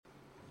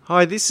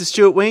Hi, this is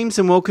Stuart Weems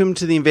and welcome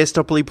to the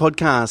Investopoly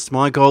podcast.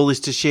 My goal is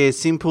to share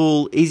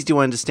simple, easy to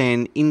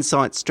understand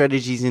insights,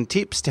 strategies and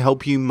tips to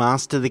help you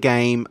master the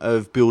game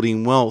of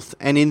building wealth.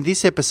 And in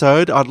this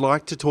episode, I'd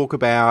like to talk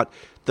about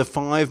the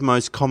 5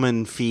 most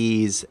common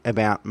fears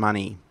about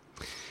money.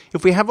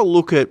 If we have a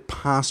look at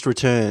past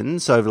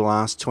returns over the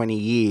last 20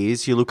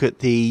 years, you look at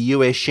the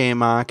US share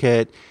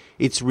market,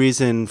 it's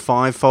risen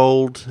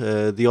 5-fold,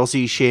 the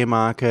Aussie share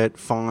market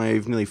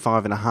nearly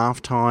 5.5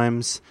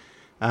 times.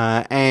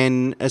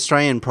 And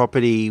Australian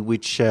property,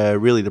 which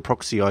really the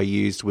proxy I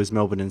used was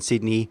Melbourne and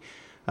Sydney,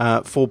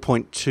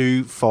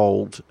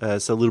 4.2-fold,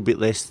 so a little bit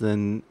less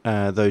than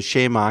those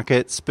share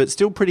markets, but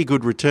still pretty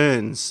good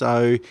returns.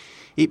 So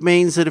it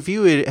means that if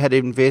you had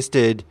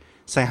invested,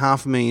 say,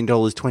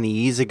 $500,000 20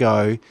 years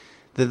ago,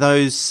 that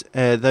those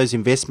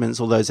investments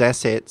or those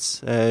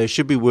assets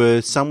should be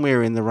worth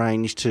somewhere in the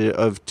range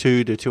of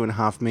 $2 to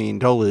 $2.5 million,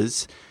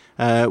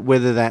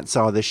 whether that's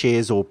either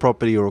shares or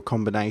property or a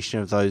combination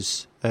of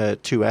those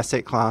two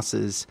asset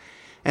classes.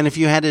 And if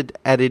you had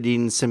added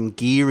in some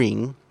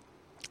gearing,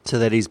 so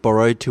that is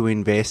borrowed to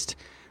invest,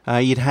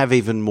 you'd have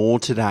even more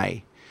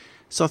today.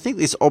 So I think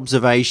this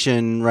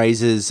observation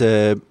raises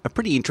a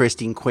pretty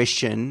interesting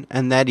question,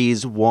 and that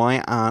is, why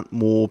aren't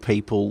more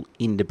people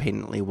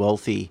independently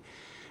wealthy?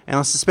 And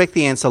I suspect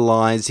the answer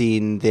lies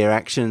in their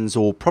actions,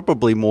 or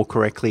probably more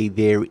correctly,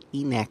 their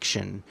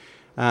inaction.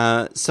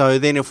 So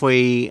then if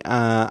we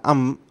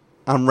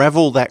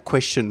unravel that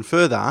question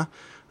further,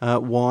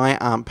 why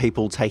aren't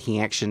people taking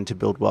action to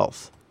build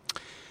wealth?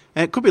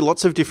 And it could be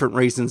lots of different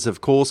reasons,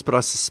 of course, but I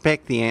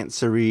suspect the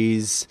answer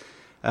is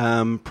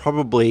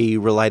probably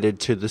related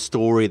to the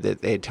story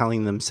that they're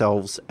telling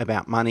themselves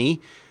about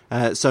money.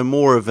 So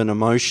more of an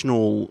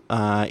emotional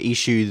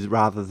issue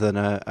rather than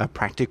a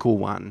practical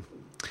one.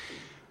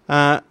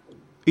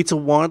 It's a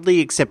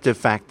widely accepted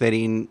fact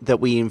that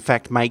we in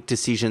fact make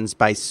decisions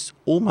based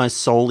almost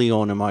solely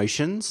on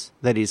emotions.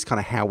 That is kind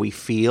of how we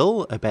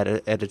feel about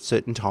it at a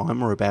certain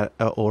time or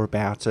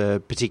about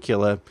a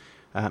particular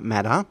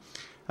matter,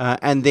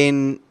 and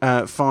then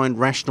find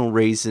rational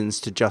reasons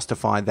to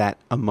justify that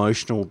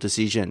emotional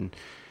decision.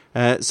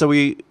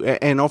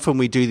 And often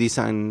we do this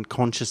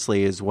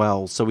unconsciously as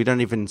well, so we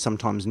don't even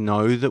sometimes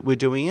know that we're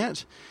doing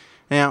it.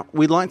 Now,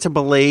 we'd like to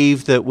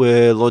believe that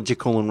we're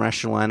logical and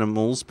rational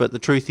animals, but the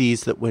truth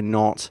is that we're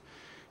not,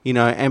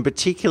 and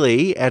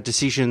particularly our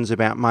decisions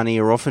about money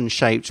are often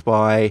shaped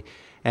by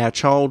our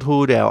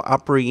childhood, our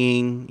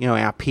upbringing,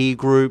 our peer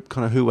group,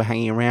 kind of who we're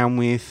hanging around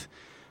with,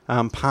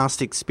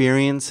 past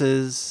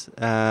experiences,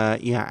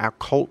 our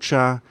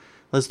culture.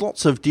 There's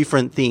lots of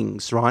different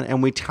things, right?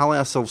 And we tell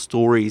ourselves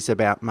stories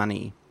about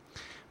money.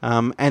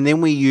 And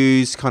then we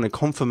use kind of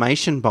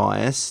confirmation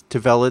bias to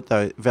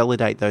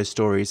validate those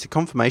stories. The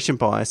confirmation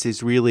bias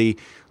is really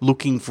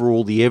looking for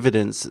all the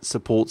evidence that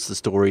supports the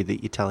story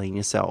that you're telling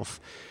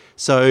yourself.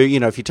 So,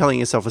 if you're telling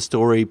yourself a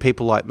story,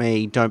 people like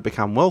me don't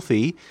become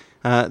wealthy,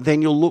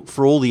 then you'll look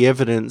for all the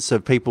evidence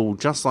of people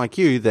just like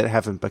you that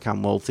haven't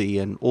become wealthy,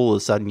 and all of a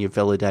sudden you've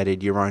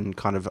validated your own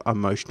kind of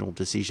emotional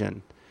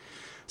decision.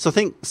 So I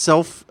think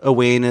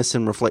self-awareness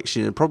and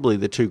reflection are probably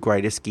the 2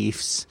 greatest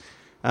gifts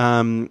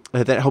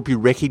that help you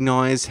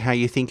recognize how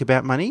you think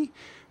about money.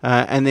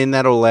 And then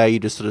that'll allow you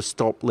to sort of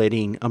stop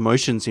letting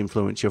emotions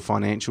influence your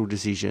financial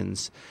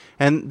decisions.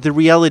 And the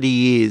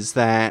reality is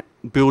that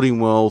building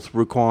wealth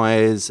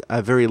requires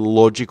a very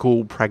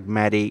logical,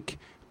 pragmatic,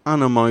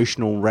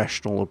 unemotional,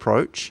 rational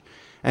approach.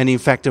 And in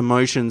fact,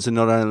 emotions are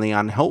not only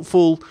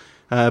unhelpful,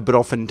 but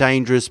often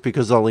dangerous,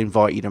 because they'll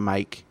invite you to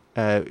make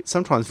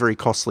sometimes very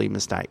costly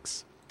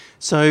mistakes.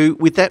 So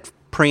with that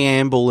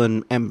preamble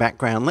and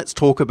background, let's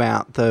talk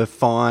about the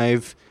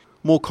 5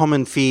 more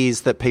common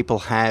fears that people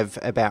have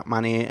about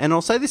money. And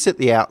I'll say this at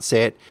the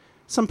outset: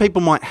 some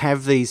people might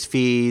have these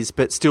fears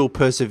but still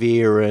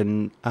persevere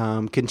and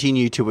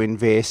continue to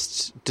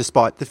invest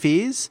despite the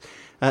fears.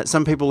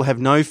 Some people have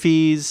no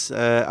fears.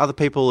 Other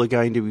people are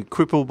going to be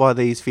crippled by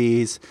these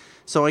fears.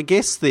 So I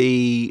guess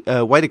the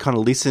way to kind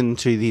of listen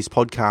to this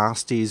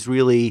podcast is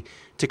really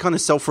to kind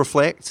of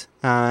self-reflect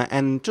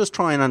and just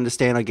try and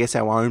understand, I guess,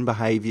 our own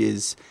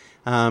behaviours.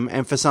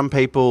 And for some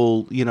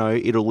people,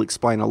 it'll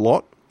explain a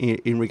lot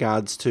in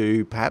regards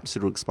to, perhaps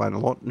it'll explain a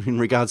lot in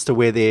regards to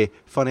where their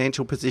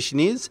financial position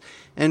is.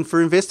 And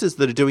for investors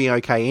that are doing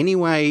okay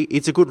anyway,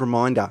 it's a good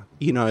reminder,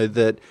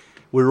 that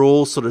we're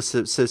all sort of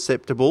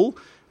susceptible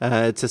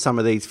to some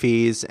of these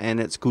fears, and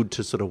it's good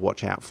to sort of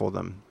watch out for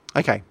them.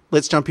 Okay,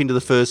 let's jump into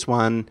the first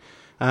one.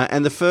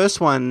 And the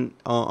first one,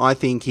 I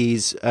think,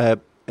 is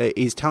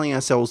telling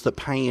ourselves that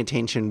paying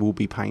attention will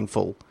be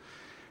painful.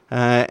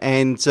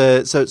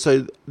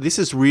 So this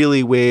is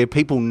really where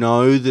people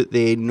know that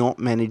they're not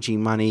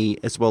managing money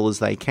as well as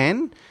they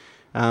can,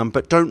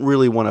 but don't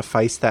really want to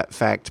face that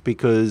fact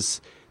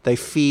because they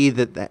fear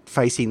that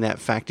facing that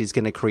fact is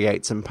going to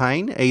create some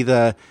pain,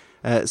 either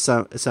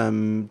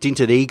some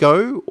dented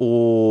ego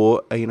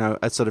or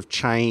a sort of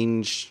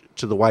change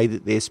to the way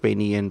that they're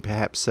spending and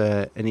perhaps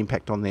an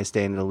impact on their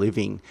standard of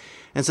living.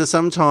 And so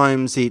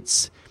sometimes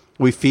it's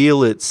we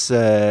feel it's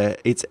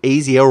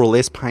easier or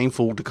less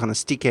painful to kind of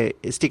stick a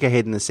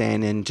head in the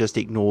sand and just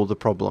ignore the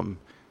problem.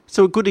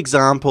 So a good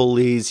example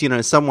is,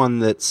 someone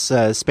that's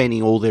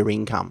spending all their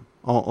income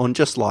on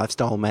just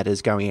lifestyle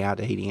matters, going out,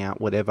 eating out,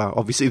 whatever.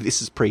 Obviously,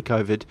 this is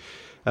pre-COVID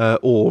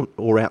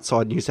or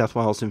outside New South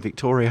Wales and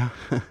Victoria.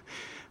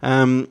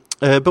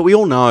 But we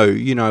all know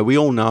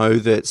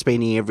that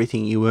spending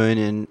everything you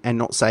earn and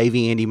not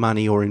saving any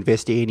money or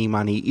investing any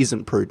money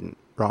isn't prudent,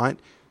 right?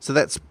 So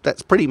that's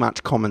pretty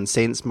much common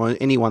sense.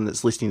 Anyone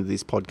that's listening to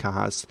this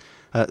podcast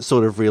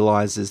sort of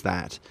realises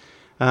that.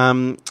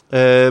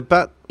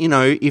 But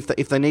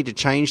if they need to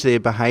change their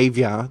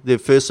behaviour,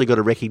 they've firstly got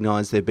to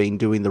recognise they've been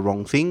doing the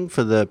wrong thing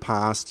for the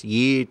past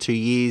year, 2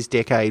 years,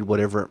 decade,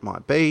 whatever it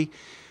might be.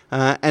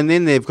 And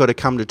then they've got to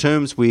come to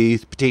terms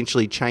with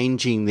potentially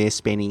changing their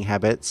spending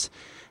habits.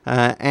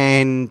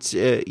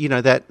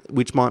 That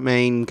which might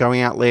mean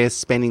going out less,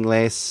 spending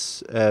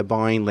less,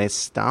 buying less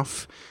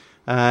stuff.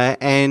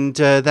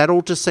 That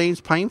all just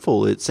seems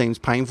painful. It seems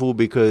painful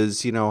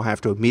because, I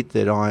have to admit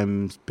that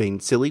I'm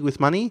being silly with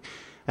money.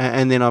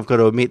 And then I've got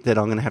to admit that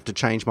I'm going to have to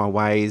change my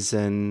ways,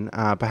 and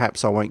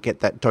perhaps I won't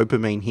get that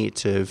dopamine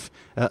hit of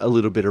a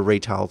little bit of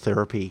retail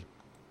therapy.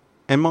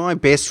 And my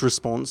best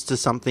response to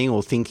something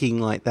or thinking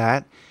like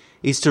that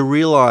is to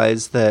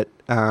realise that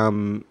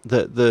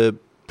the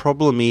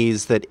problem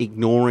is that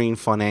ignoring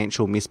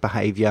financial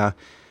misbehaviour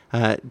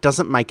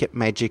doesn't make it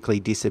magically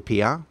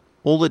disappear.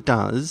 All it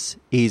does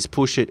is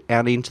push it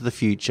out into the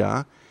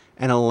future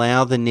and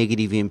allow the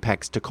negative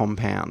impacts to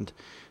compound.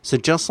 So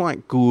just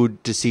like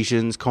good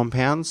decisions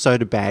compound, so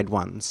do bad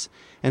ones.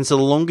 And so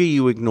the longer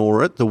you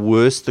ignore it, the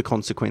worse the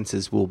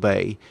consequences will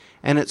be.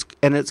 And it's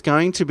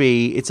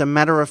a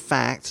matter of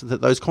fact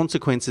that those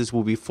consequences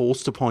will be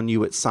forced upon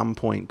you at some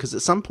point. Because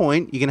at some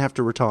point, you're going to have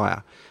to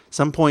retire. At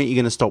some point, you're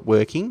going to stop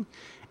working.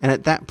 And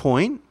at that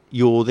point,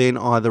 you're then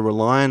either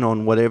relying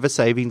on whatever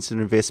savings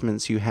and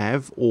investments you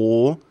have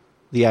or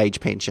the age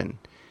pension.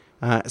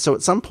 So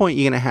at some point,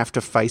 you're going to have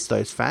to face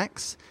those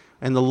facts.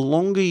 And the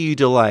longer you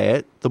delay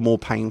it, the more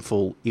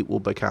painful it will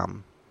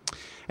become.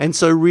 And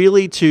so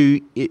really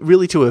to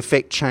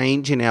affect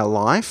change in our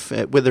life,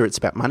 whether it's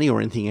about money or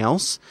anything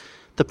else,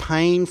 the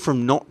pain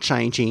from not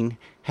changing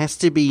has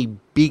to be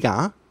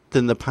bigger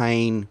than the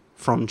pain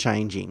from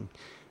changing.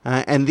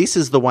 And this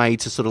is the way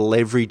to sort of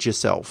leverage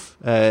yourself.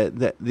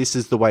 This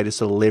is the way to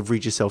sort of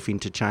leverage yourself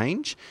into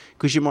change.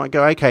 Because you might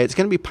go, okay, it's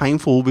going to be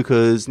painful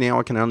because now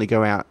I can only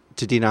go out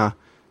to dinner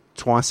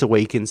twice a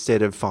week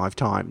instead of 5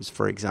 times,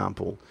 for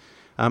example.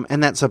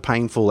 And that's a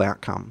painful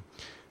outcome.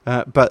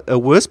 But a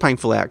worse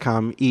painful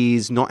outcome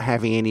is not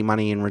having any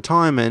money in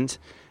retirement,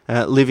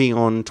 living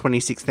on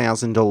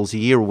 $26,000 a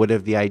year or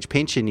whatever the age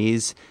pension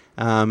is,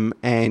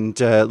 and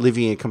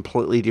living a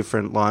completely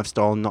different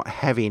lifestyle, not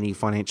having any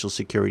financial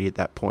security at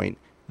that point.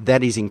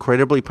 That is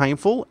incredibly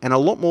painful, and a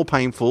lot more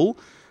painful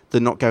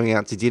than not going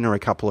out to dinner a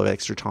couple of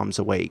extra times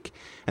a week.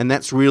 And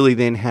that's really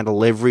then how to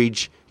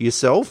leverage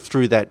yourself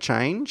through that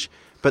change.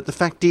 But the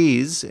fact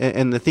is,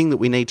 and the thing that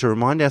we need to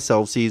remind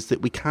ourselves is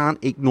that we can't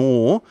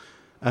ignore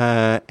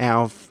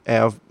our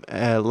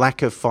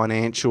lack of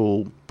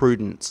financial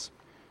prudence.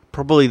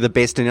 Probably the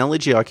best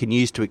analogy I can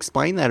use to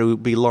explain that, it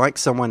would be like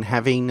someone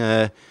having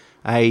a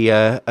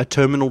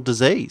terminal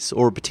disease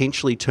or a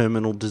potentially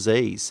terminal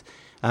disease,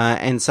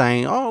 and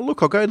saying, "Oh,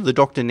 look, I'll go to the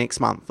doctor next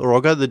month, or I'll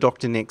go to the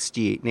doctor next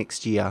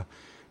year,"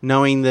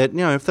 knowing that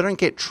if they don't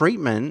get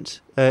treatment,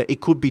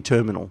 it could be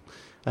terminal.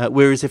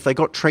 Whereas if they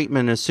got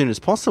treatment as soon as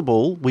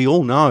possible, we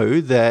all know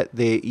that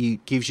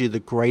it gives you the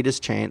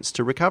greatest chance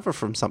to recover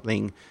from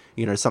something,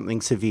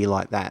 something severe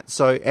like that.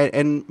 So,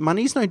 and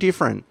money's no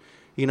different.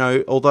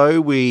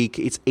 Although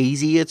it's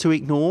easier to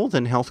ignore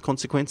than health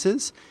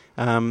consequences,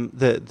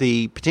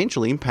 the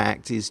potential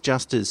impact is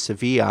just as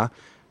severe.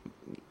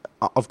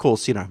 Of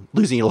course,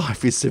 losing your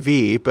life is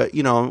severe, but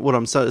what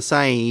I'm sort of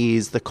saying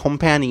is the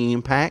compounding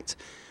impact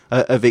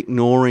of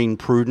ignoring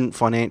prudent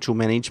financial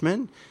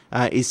management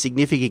is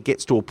significant. It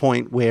gets to a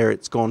point where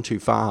it's gone too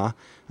far,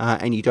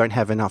 and you don't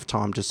have enough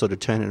time to sort of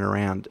turn it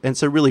around. And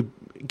so really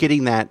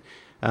getting that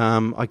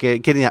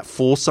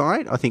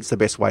foresight, I think, is the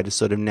best way to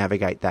sort of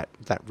navigate that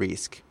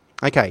risk.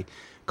 Okay,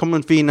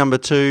 common fear number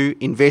 2,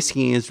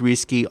 investing is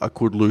risky. I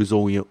could lose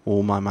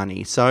all my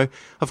money. So,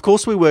 of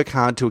course, we work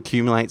hard to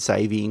accumulate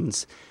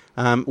savings.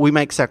 We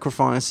make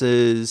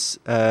sacrifices.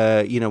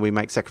 We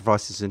make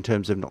sacrifices in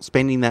terms of not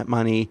spending that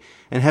money,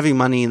 and having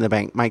money in the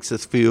bank makes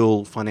us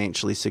feel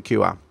financially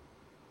secure.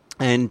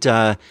 And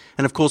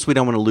of course, we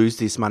don't want to lose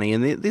this money.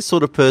 And this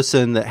sort of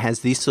person that has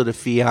this sort of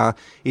fear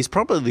is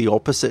probably the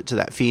opposite to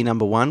that fear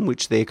number 1,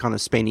 which they're kind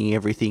of spending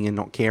everything and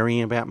not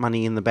caring about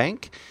money in the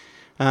bank.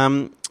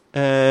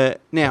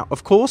 Now,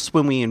 of course,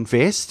 when we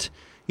invest,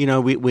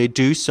 we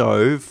do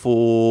so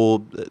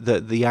for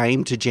the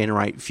aim to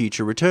generate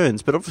future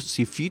returns. But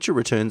obviously, future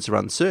returns are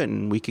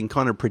uncertain. We can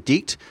kind of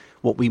predict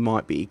what we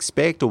might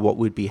expect or what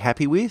we'd be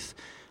happy with.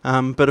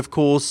 But of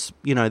course,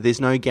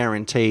 there's no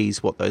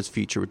guarantees what those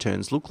future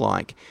returns look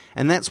like.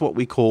 And that's what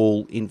we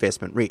call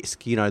investment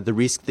risk, the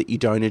risk that you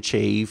don't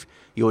achieve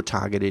your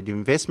targeted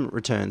investment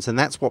returns. And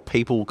that's what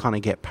people kind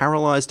of get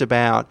paralyzed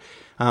about.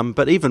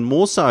 But even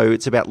more so,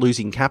 it's about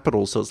losing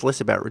capital. So it's less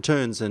about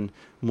returns and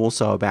more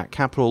so about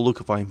capital.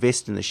 Look, if I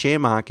invest in the share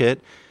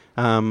market,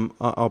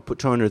 I'll put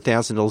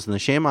 $200,000 in the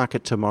share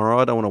market tomorrow.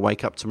 I don't want to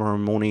wake up tomorrow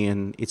morning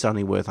and it's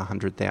only worth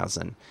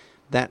 $100,000.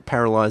 That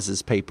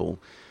paralyzes people.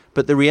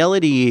 But the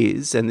reality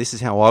is, and this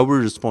is how I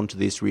would respond to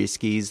this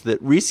risk, is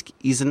that risk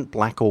isn't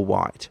black or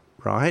white,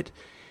 right?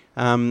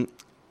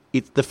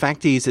 The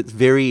fact is it's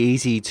very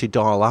easy to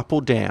dial up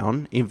or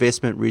down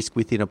investment risk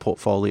within a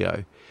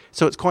portfolio.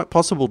 So it's quite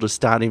possible to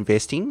start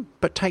investing,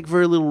 but take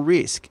very little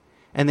risk.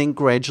 And then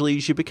gradually,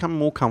 as you become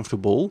more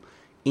comfortable,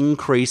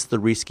 increase the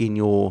risk in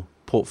your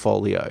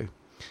portfolio.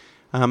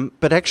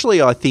 But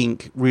actually, I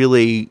think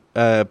really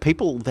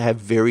people have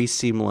very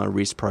similar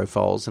risk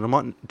profiles, and I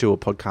might do a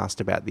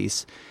podcast about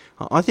this.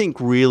 I think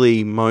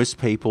really most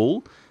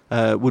people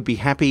would be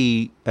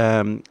happy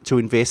to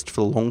invest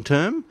for the long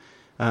term,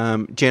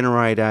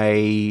 generate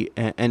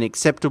an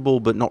acceptable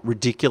but not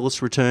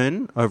ridiculous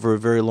return over a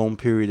very long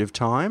period of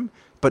time,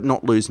 but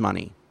not lose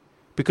money.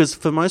 Because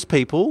for most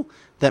people,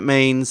 that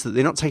means that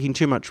they're not taking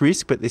too much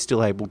risk, but they're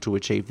still able to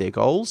achieve their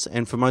goals.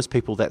 And for most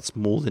people, that's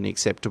more than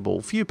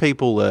acceptable. Few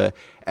people are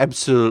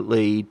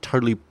absolutely,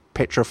 totally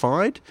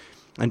petrified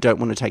and don't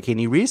want to take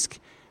any risk.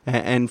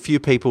 And few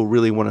people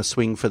really want to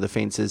swing for the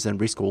fences and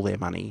risk all their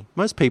money.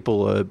 Most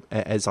people are,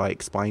 as I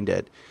explained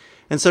it.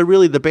 And so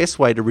really the best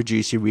way to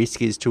reduce your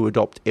risk is to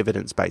adopt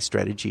evidence-based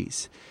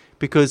strategies.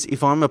 Because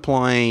if I'm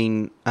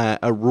applying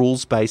a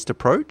rules-based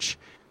approach,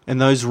 and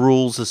those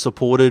rules are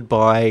supported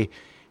by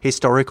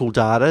historical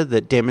data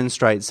that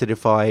demonstrates that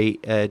if I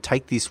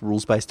take this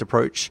rules-based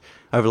approach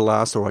over the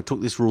last, or I took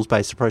this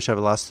rules-based approach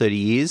over the last 30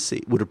 years,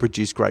 it would have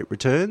produced great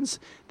returns,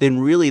 then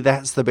really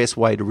that's the best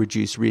way to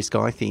reduce risk,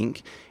 I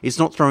think. It's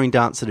not throwing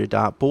darts at a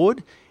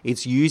dartboard.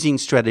 It's using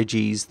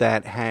strategies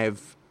that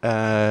have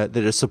that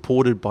are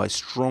supported by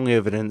strong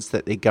evidence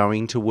that they're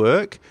going to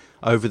work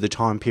over the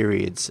time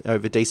periods,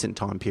 over decent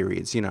time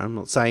periods. I'm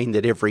not saying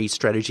that every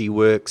strategy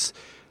works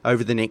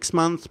over the next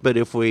month, but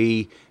if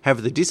we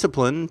have the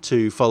discipline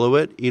to follow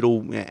it,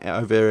 it'll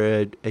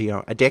over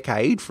a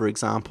decade, for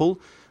example,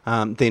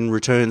 then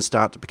returns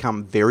start to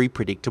become very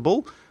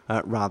predictable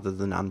rather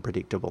than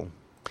unpredictable.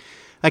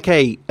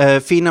 Okay,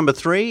 fear number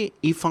 3,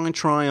 if I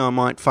try, I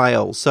might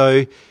fail.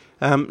 So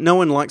no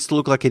one likes to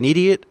look like an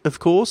idiot, of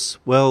course,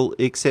 well,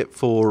 except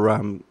for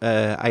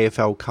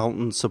AFL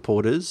Carlton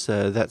supporters.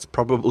 That's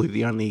probably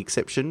the only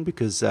exception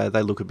because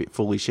they look a bit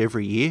foolish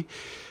every year.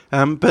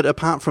 But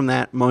apart from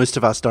that, most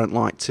of us don't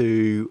like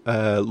to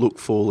look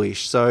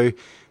foolish. So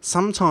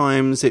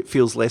sometimes it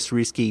feels less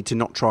risky to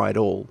not try at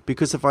all.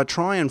 Because if I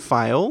try and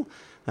fail,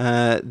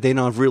 then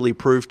I've really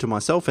proved to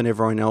myself and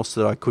everyone else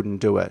that I couldn't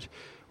do it.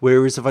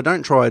 Whereas if I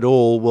don't try at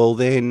all, well,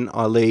 then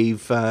I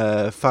leave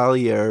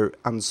failure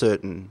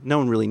uncertain. No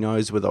one really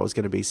knows whether I was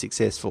going to be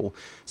successful.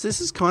 So this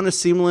is kind of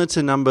similar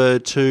to number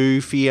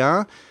 2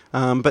 fear.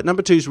 But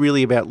number 2 is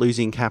really about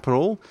losing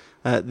capital.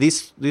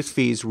 This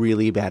fear is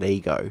really about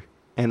ego.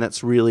 And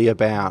that's really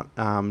about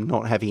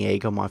not having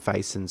egg on my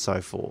face and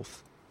so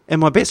forth. And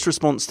my best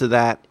response to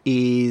that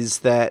is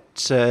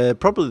that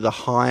probably the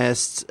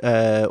highest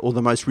or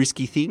the most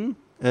risky thing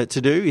to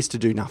do is to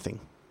do nothing.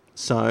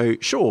 So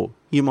sure,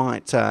 you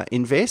might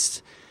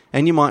invest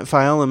and you might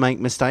fail and make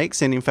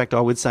mistakes. And in fact,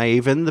 I would say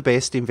even the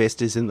best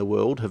investors in the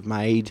world have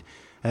made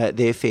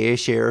their fair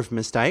share of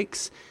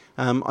mistakes.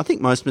 I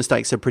think most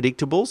mistakes are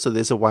predictable, so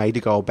there's a way to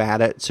go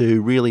about it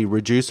to really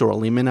reduce or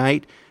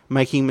eliminate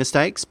making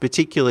mistakes,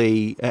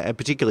 particularly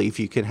if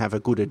you can have a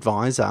good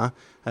advisor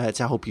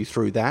to help you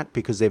through that,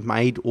 because they've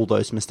made all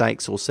those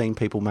mistakes or seen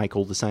people make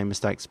all the same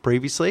mistakes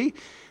previously.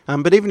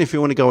 But even if you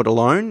want to go it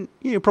alone,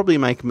 you'll probably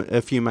make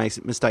a few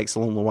mistakes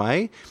along the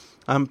way.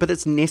 But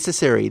it's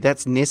necessary.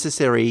 That's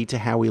necessary to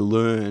how we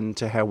learn,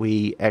 to how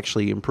we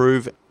actually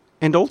improve.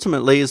 And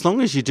ultimately, as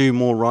long as you do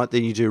more right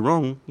than you do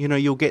wrong,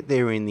 you'll get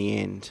there in the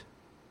end.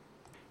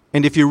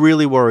 And if you're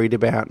really worried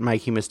about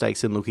making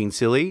mistakes and looking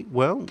silly,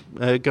 well,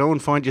 go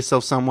and find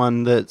yourself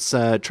someone that's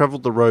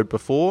travelled the road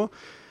before,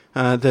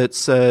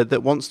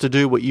 that wants to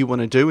do what you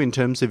want to do in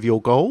terms of your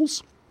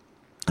goals.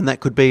 And that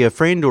could be a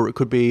friend or it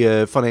could be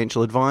a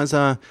financial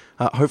advisor.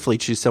 Hopefully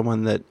choose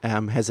someone that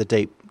has a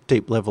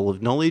deep level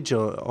of knowledge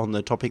on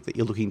the topic that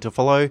you're looking to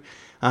follow,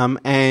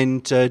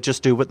 and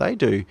just do what they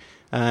do.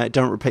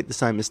 Don't repeat the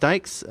same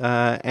mistakes.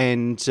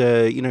 And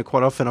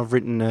quite often I've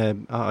written,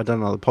 I've done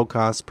another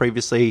podcast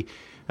previously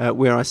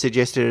where I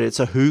suggested it's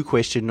a who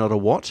question, not a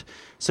what.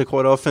 So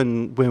quite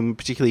often, when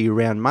particularly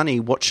around money,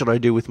 what should I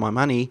do with my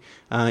money?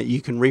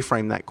 You can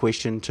reframe that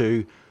question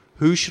to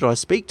who should I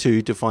speak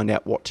to find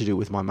out what to do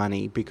with my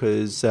money?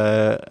 Because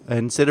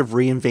instead of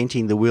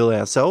reinventing the wheel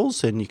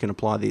ourselves, and you can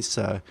apply this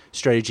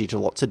strategy to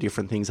lots of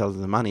different things other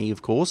than money,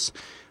 of course,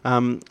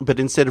 but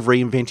instead of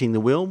reinventing the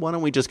wheel, why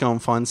don't we just go and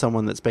find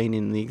someone that's been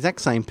in the exact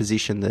same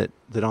position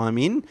that I'm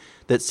in,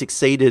 that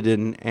succeeded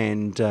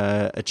and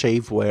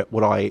achieved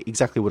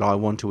exactly what I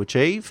want to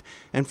achieve,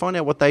 and find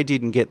out what they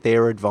did and get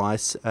their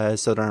advice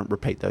so I don't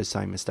repeat those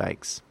same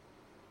mistakes.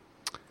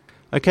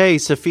 Okay,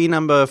 so fear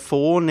number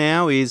 4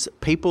 now is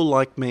people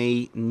like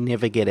me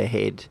never get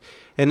ahead.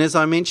 And as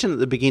I mentioned at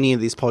the beginning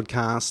of this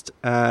podcast,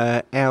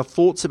 our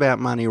thoughts about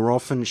money are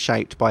often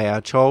shaped by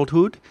our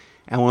childhood,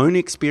 our own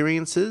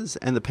experiences,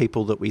 and the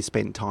people that we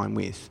spend time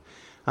with.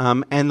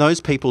 And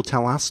those people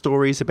tell us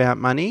stories about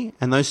money,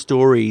 and those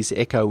stories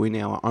echo in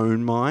our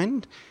own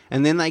mind.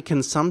 And then they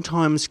can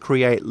sometimes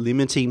create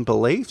limiting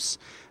beliefs,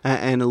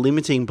 and a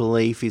limiting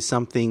belief is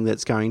something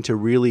that's going to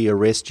really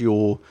arrest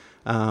your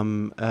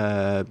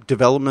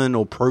development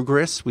or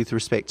progress with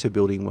respect to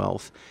building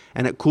wealth.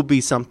 And it could be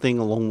something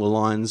along the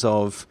lines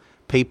of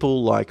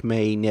people like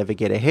me never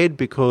get ahead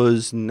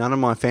because none of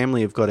my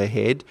family have got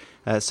ahead,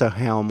 so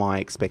how am I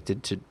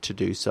expected to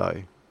do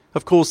so?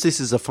 Of course, this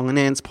is a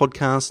finance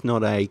podcast,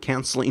 not a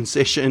counselling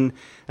session,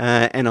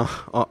 and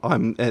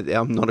I'm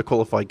not a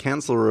qualified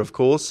counsellor, of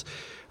course,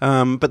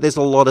 but there's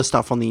a lot of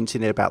stuff on the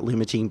internet about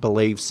limiting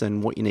beliefs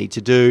and what you need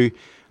to do.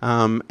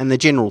 And the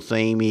general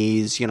theme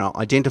is,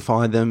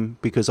 identify them,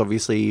 because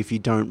obviously if you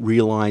don't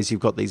realise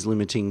you've got these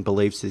limiting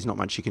beliefs, there's not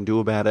much you can do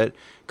about it.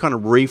 Kind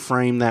of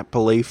reframe that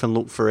belief and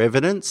look for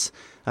evidence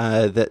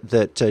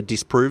that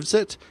disproves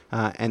it,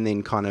 and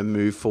then kind of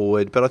move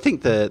forward. But I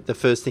think the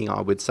first thing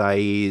I would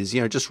say is,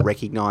 just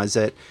recognise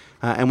it.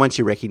 And once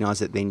you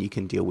recognise it, then you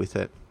can deal with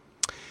it.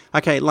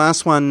 Okay,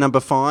 last one,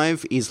 number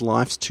 5, is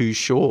life's too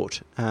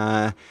short.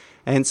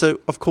 And so,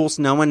 of course,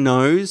 no one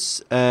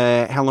knows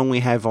how long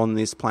we have on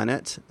this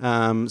planet.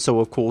 So,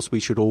 of course,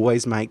 we should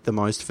always make the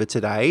most for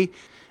today.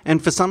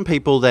 And for some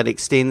people, that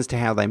extends to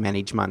how they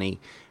manage money,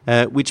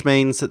 which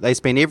means that they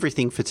spend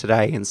everything for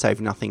today and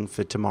save nothing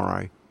for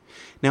tomorrow.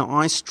 Now,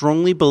 I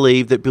strongly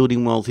believe that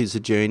building wealth is a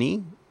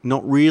journey,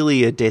 not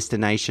really a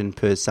destination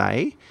per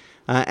se.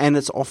 And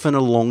it's often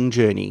a long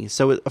journey.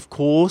 So, of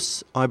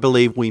course, I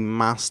believe we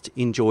must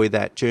enjoy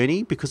that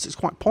journey, because it's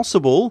quite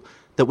possible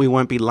that we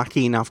won't be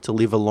lucky enough to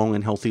live a long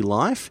and healtly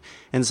life.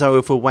 And so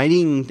if we're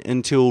waiting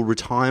until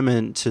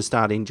retirement to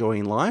start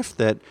enjoying life,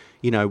 that,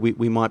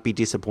 we might be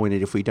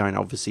disappointed if we don't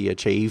obviously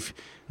achieve,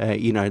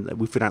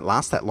 if we don't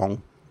last that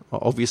long,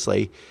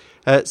 obviously.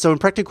 So in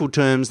practical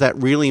terms, that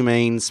really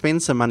means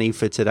spend some money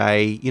for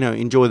today,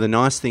 enjoy the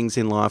nice things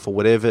in life or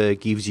whatever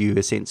gives you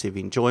a sense of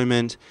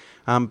enjoyment.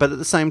 But at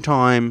the same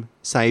time,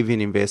 save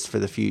and invest for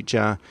the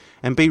future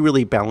and be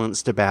really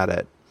balanced about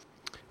it.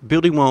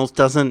 Building wealth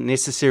doesn't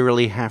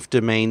necessarily have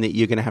to mean that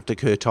you're going to have to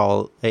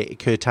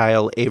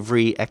curtail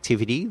every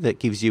activity that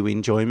gives you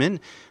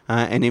enjoyment.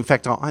 And in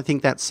fact, I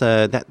think that's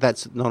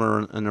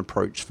not an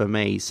approach for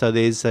me. So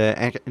there's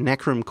an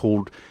acronym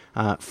called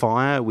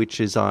FIRE,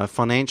 which is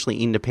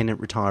Financially Independent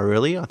Retire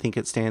Early, I think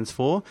it stands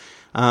for.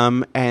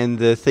 And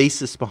the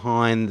thesis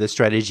behind the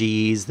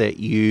strategy is that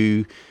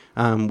you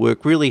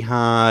work really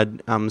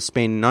hard,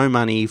 spend no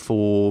money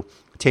for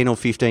 10 or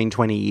 15,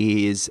 20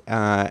 years,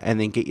 and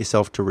then get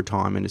yourself to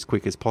retirement as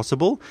quick as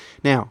possible.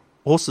 Now,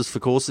 horses for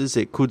courses,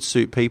 it could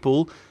suit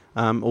people,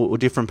 or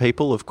different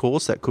people, of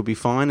course, that could be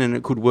fine, and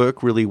it could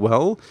work really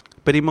well.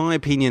 But in my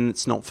opinion,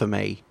 it's not for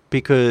me,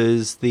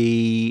 because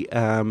the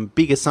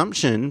big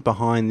assumption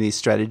behind this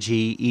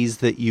strategy is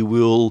that you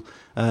will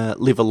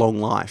live a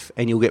long life,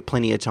 and you'll get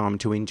plenty of time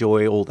to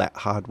enjoy all that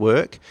hard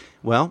work.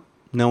 Well,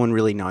 no one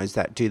really knows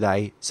that, do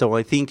they? So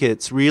I think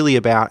it's really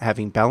about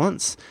having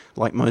balance,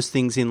 like most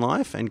things in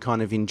life, and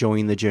kind of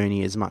enjoying the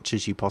journey as much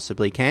as you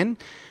possibly can.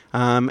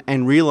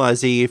 And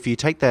realising if you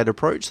take that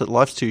approach that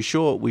life's too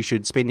short, we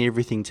should spend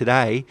everything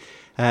today,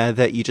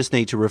 that you just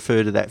need to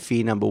refer to that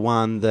fear number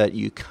 1, that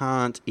you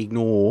can't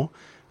ignore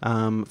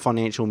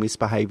financial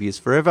misbehaviours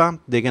forever.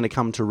 They're going to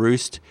come to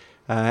roost,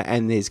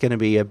 and there's going to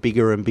be a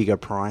bigger and bigger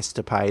price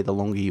to pay the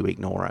longer you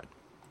ignore it.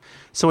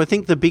 So I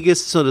think the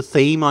biggest sort of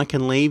theme I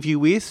can leave you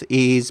with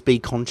is be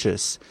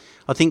conscious.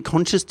 I think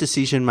conscious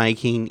decision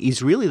making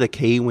is really the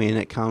key when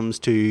it comes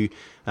to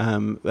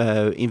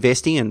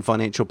investing and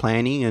financial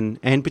planning,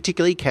 and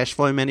particularly cash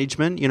flow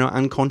management.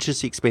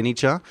 Unconscious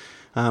expenditure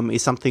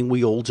is something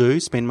we all do.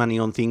 Spend money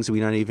on things we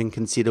don't even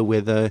consider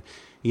whether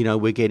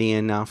we're getting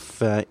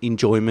enough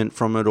enjoyment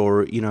from it,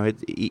 or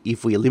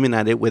if we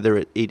eliminate it,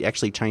 whether it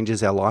actually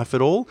changes our life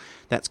at all.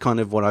 That's kind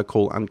of what I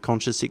call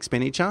unconscious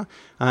expenditure,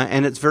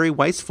 and it's very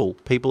wasteful.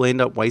 People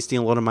end up wasting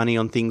a lot of money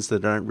on things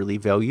that they don't really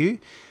value.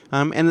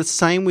 And it's the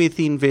same with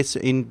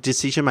in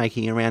decision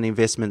making around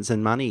investments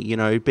and money.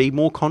 Be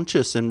more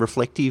conscious and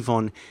reflective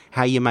on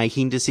how you're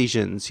making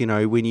decisions.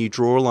 When you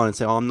draw a line and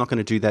say, "Oh, I'm not going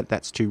to do that.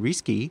 That's too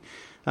risky."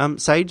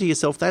 Say to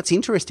yourself, "That's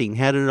interesting.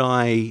 How do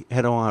I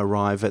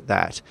arrive at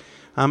that?"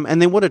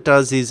 And then what it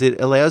does is it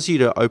allows you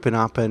to open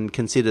up and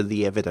consider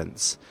the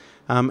evidence.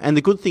 And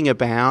the good thing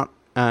about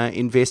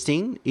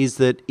investing is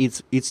that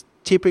it's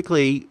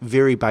typically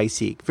very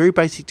basic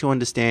to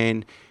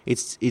understand.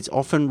 It's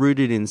often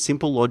rooted in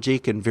simple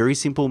logic and very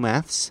simple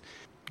maths.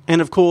 And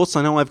of course,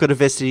 I know I've got a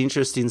vested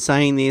interest in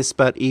saying this,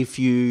 but if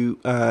you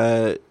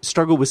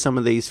struggle with some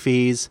of these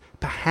fears,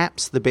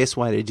 perhaps the best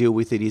way to deal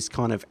with it is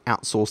kind of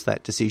outsource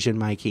that decision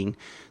making.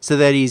 So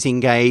that is,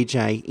 engage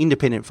a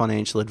independent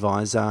financial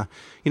advisor,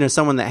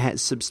 someone that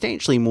has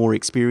substantially more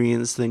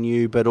experience than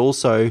you, but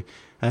also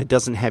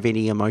doesn't have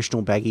any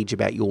emotional baggage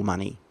about your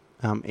money.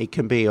 It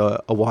can be a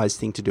wise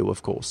thing to do,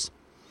 of course.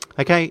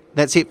 Okay,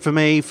 that's it for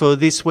me for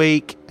this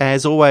week.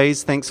 As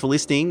always, thanks for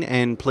listening,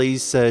 and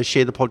please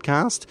share the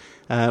podcast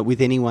with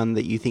anyone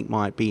that you think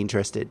might be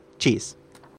interested. Cheers.